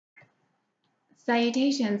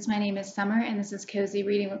Salutations, my name is Summer, and this is Cozy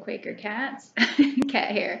Reading with Quaker Cats.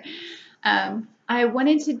 Cat hair. I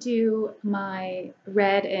wanted to do my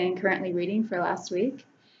read and currently reading for last week,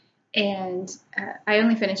 and I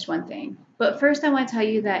only finished one thing. But first, I want to tell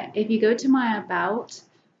you that if you go to my About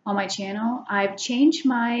on my channel, I've changed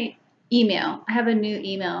my email. I have a new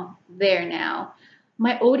email there now.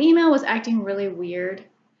 My old email was acting really weird.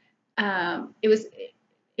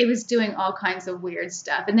 It was doing all kinds of weird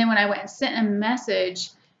stuff. And then when I went and sent a message,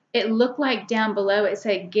 it looked like down below it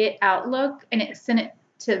said get Outlook, and it sent it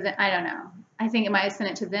to them. I don't know. I think it might have sent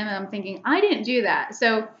it to them, and I'm thinking I didn't do that.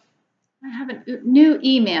 So I have a new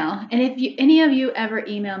email, and if any of you ever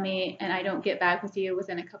email me and I don't get back with you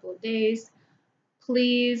within a couple of days,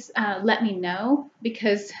 please let me know,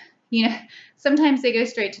 because sometimes they go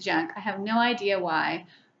straight to junk. I have no idea why,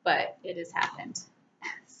 but it has happened.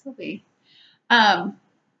 Silly. Um,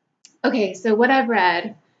 Okay, so what I've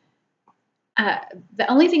read, the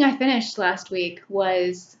only thing I finished last week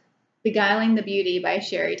was Beguiling the Beauty by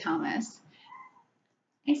Sherry Thomas.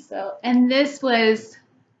 And this was,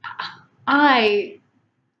 I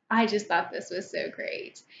just thought this was so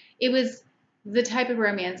great. It was the type of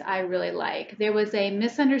romance I really like. There was a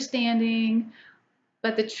misunderstanding,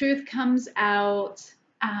 but the truth comes out.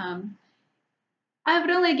 I would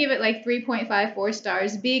only give it like 3.54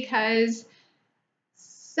 stars because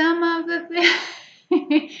some of the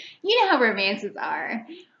things, you know how romances are,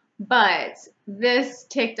 but this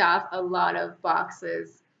ticked off a lot of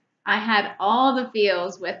boxes. I had all the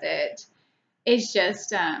feels with it. It's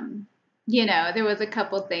just, there was a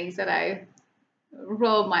couple things that I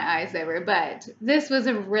rolled my eyes over, but this was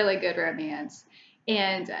a really good romance.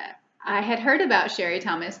 And I had heard about Sherry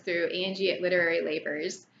Thomas through Angie at Literary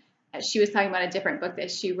Labors. She was talking about a different book that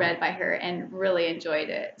she read by her and really enjoyed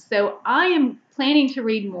it. So I am planning to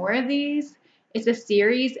read more of these. It's a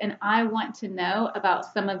series, and I want to know about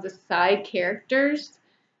some of the side characters.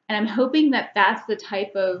 And I'm hoping that that's the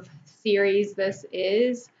type of series this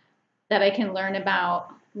is, that I can learn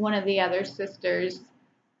about one of the other sisters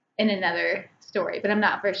in another story, but I'm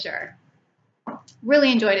not for sure. Really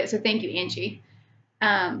enjoyed it, so thank you, Angie.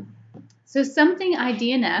 So something I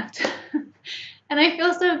DNF'd, and I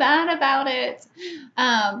feel so bad about it,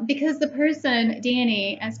 because the person,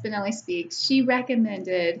 Danny at Spinelli Speaks, she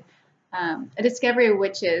recommended A Discovery of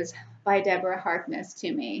Witches by Deborah Harkness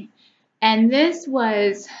to me. And this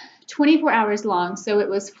was 24 hours long, so it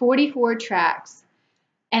was 44 tracks,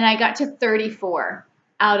 and I got to 34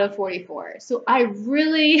 out of 44. So I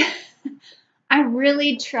really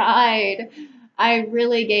tried. I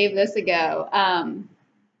really gave this a go.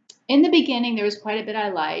 In the beginning, there was quite a bit I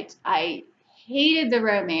liked. I hated the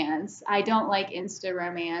romance. I don't like Insta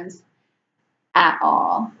romance at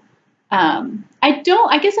all. I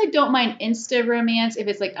guess I don't mind Insta romance if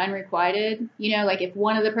it's like unrequited, like if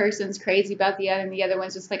one of the person's crazy about the other and the other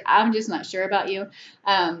one's just like, I'm just not sure about you.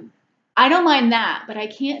 I don't mind that, but I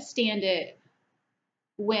can't stand it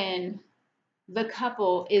when the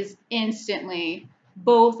couple is instantly,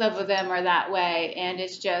 both of them are that way, and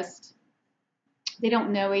it's just, they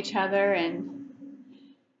don't know each other. And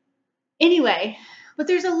anyway, but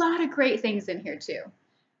there's a lot of great things in here too.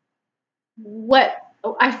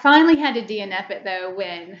 I finally had to DNF it though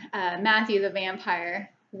when Matthew the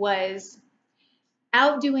vampire was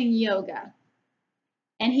out doing yoga,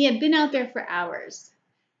 and he had been out there for hours,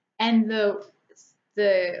 and the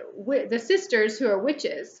sisters who are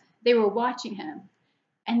witches, they were watching him,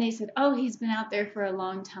 and they said, "Oh, he's been out there for a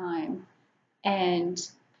long time," and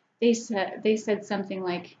they said something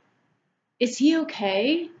like, "Is he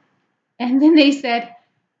okay?" And then they said,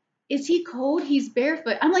 "Is he cold? He's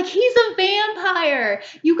barefoot." I'm like, he's a vampire.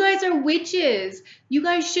 You guys are witches. You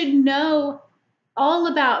guys should know all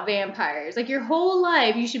about vampires. Like your whole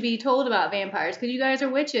life, you should be told about vampires because you guys are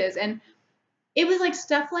witches. And it was like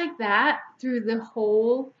stuff like that through the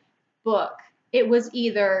whole book. It was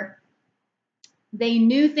either they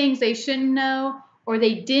knew things they shouldn't know, or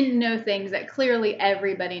they didn't know things that clearly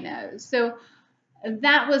everybody knows. So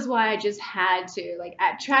that was why I just had to. Like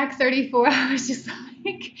at track 34, I was just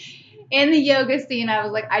like, in the yoga scene, I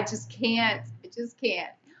was like, I just can't.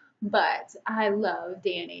 But I love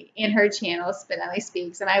Danny and her channel, Spinelli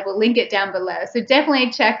Speaks, and I will link it down below. So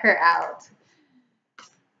definitely check her out.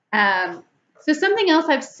 So something else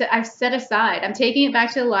I've set aside. I'm taking it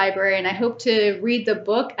back to the library, and I hope to read the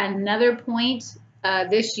book another point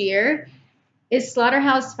this year. Is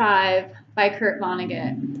Slaughterhouse-Five by Kurt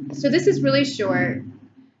Vonnegut. So this is really short.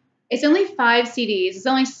 It's only 5 CDs. It's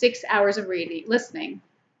only 6 hours of listening.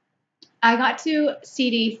 I got to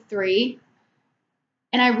CD 3,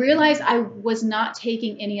 and I realized I was not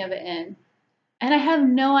taking any of it in. And I have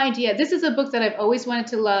no idea. This is a book that I've always wanted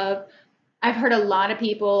to love. I've heard a lot of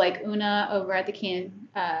people like Una over at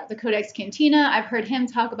the Codex Cantina. I've heard him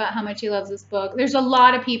talk about how much he loves this book. There's a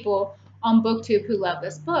lot of people on Booktube who love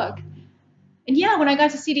this book. And yeah, when I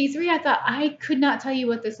got to CD3, I thought I could not tell you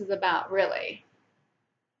what this is about, really.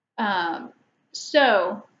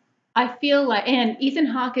 So I feel like, and Ethan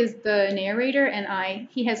Hawke is the narrator, and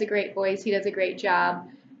he has a great voice. He does a great job.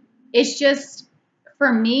 It's just,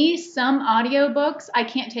 for me, some audiobooks I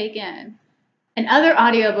can't take in. And other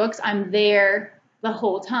audiobooks, I'm there the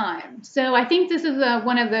whole time. So I think this is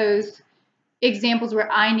one of those examples where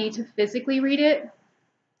I need to physically read it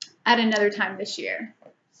at another time this year.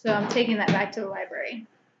 So I'm taking that back to the library.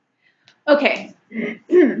 Okay.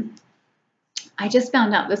 I just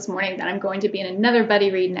found out this morning that I'm going to be in another buddy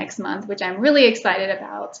read next month, which I'm really excited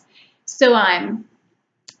about. So I'm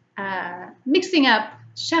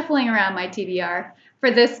shuffling around my TBR for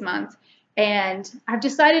this month. And I've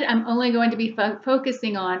decided I'm only going to be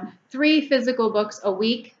focusing on 3 physical books a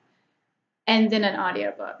week and then an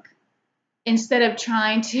audiobook, instead of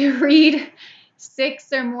trying to read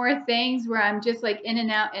 6 or more things where I'm just like in and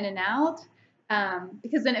out,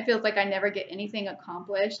 because then it feels like I never get anything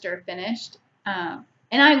accomplished or finished. And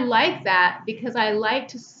I like that because I like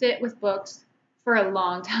to sit with books for a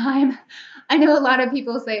long time. I know a lot of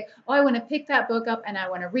people say, oh, I want to pick that book up and I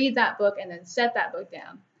want to read that book and then set that book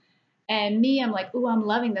down. And me, I'm like, oh, I'm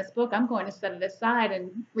loving this book. I'm going to set it aside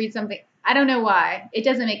and read something. I don't know why. It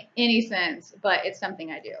doesn't make any sense, but it's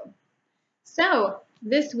something I do. So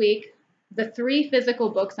this week, the 3 physical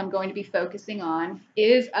books I'm going to be focusing on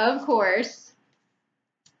is, of course,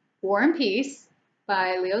 War and Peace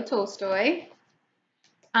by Leo Tolstoy.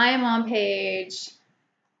 I am on page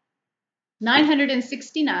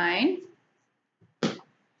 969.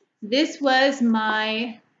 This was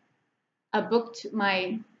my Booktube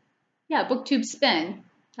spin.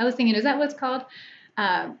 I was thinking, is that what it's called?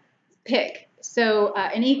 Pick. So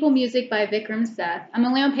An Equal Music by Vikram Seth. I'm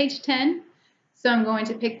only on page 10, so I'm going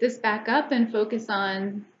to pick this back up and focus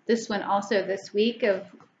on this one also this week of,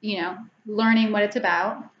 learning what it's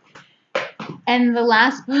about. And the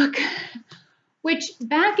last book, which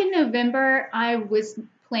back in November, I was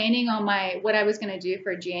planning on what I was going to do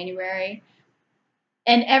for January.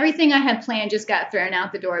 And everything I had planned just got thrown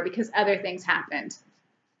out the door because other things happened.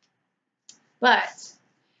 But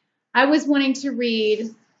I was wanting to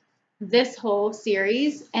read this whole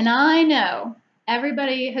series, and I know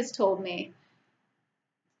everybody has told me,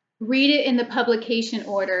 read it in the publication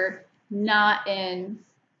order, not in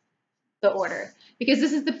the order. Because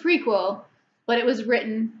this is the prequel, but it was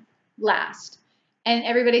written last. And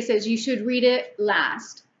everybody says you should read it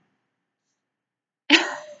last.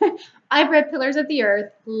 I've read Pillars of the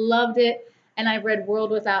Earth, loved it, and I've read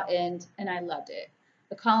World Without End, and I loved it.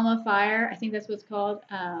 The Column of Fire, I think that's what it's called,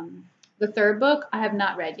 the 3rd book, I have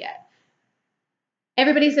not read yet.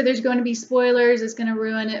 Everybody said there's going to be spoilers, it's going to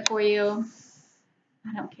ruin it for you.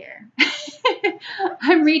 I don't care.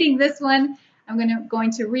 I'm reading this one. I'm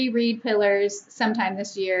going to reread Pillars sometime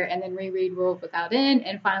this year and then reread World Without End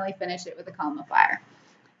and finally finish it with The Column of Fire.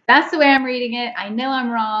 That's the way I'm reading it. I know I'm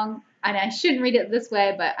wrong and I shouldn't read it this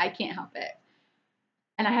way, but I can't help it.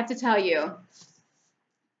 And I have to tell you,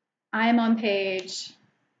 I am on page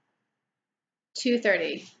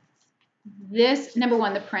 230. This, number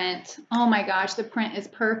one, the print. Oh my gosh, the print is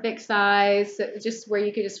perfect size. Just where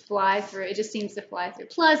you could just fly through. It just seems to fly through.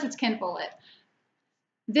 Plus, it's Ken Follett.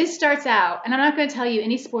 This starts out, and I'm not going to tell you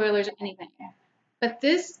any spoilers or anything, but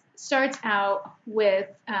this starts out with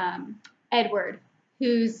Edward,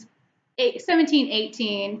 who's 17,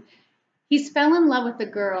 18. He's fell in love with a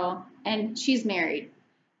girl, and she's married.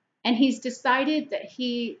 And he's decided that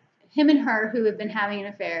him and her, who have been having an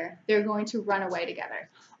affair, they're going to run away together.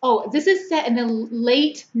 Oh, this is set in the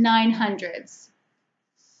late 900s.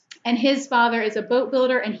 And his father is a boat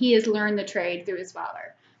builder, and he has learned the trade through his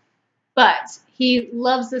father. But he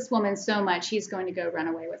loves this woman so much, he's going to go run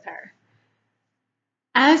away with her.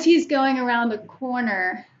 As he's going around the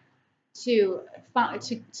corner to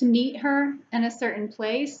meet her in a certain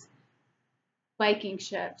place, Viking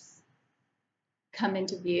ships come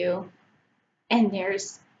into view. And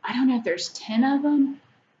I don't know if there's 10 of them.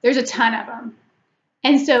 There's a ton of them.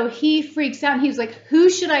 And so he freaks out and he's like, who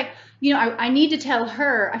should I need to tell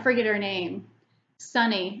her. I forget her name.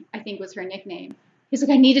 Sunny, I think was her nickname. He's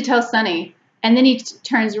like, I need to tell Sunny. And then he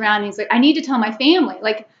turns around and he's like, I need to tell my family.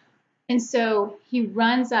 And so he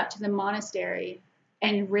runs up to the monastery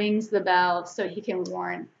and rings the bell so he can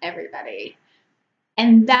warn everybody.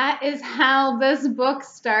 And that is how this book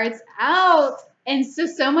starts out. And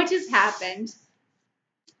so much has happened.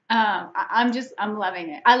 I'm loving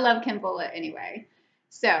it. I love Kim Follett anyway.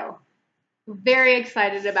 So very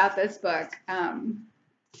excited about this book.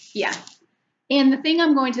 Yeah. And the thing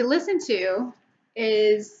I'm going to listen to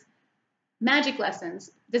is Magic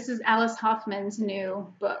Lessons. This is Alice Hoffman's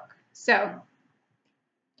new book. So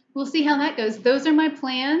we'll see how that goes. Those are my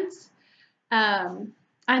plans.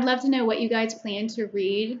 I'd love to know what you guys plan to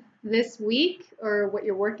read this week or what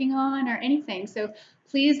you're working on or anything. So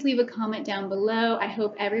please leave a comment down below. I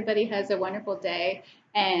hope everybody has a wonderful day,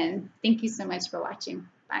 and thank you so much for watching.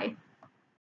 Bye.